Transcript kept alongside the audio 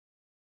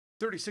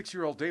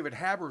36-year-old David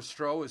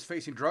Haberstroh is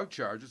facing drug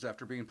charges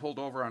after being pulled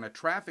over on a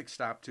traffic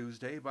stop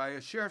Tuesday by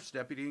a sheriff's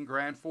deputy in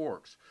Grand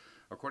Forks.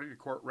 According to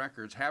court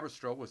records,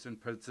 Haberstroh was in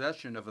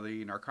possession of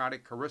the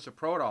narcotic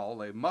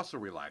carisoprodol, a muscle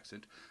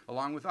relaxant,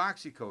 along with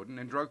oxycodone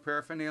and drug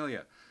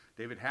paraphernalia.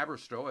 David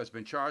Haberstroh has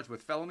been charged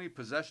with felony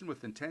possession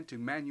with intent to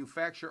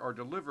manufacture or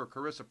deliver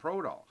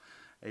carisoprodol,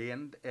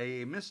 and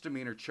a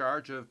misdemeanor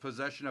charge of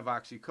possession of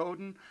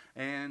oxycodone,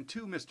 and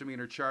two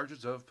misdemeanor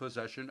charges of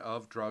possession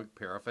of drug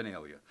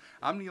paraphernalia.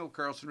 I'm Neil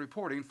Carlson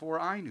reporting for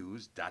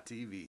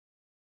iNews.TV.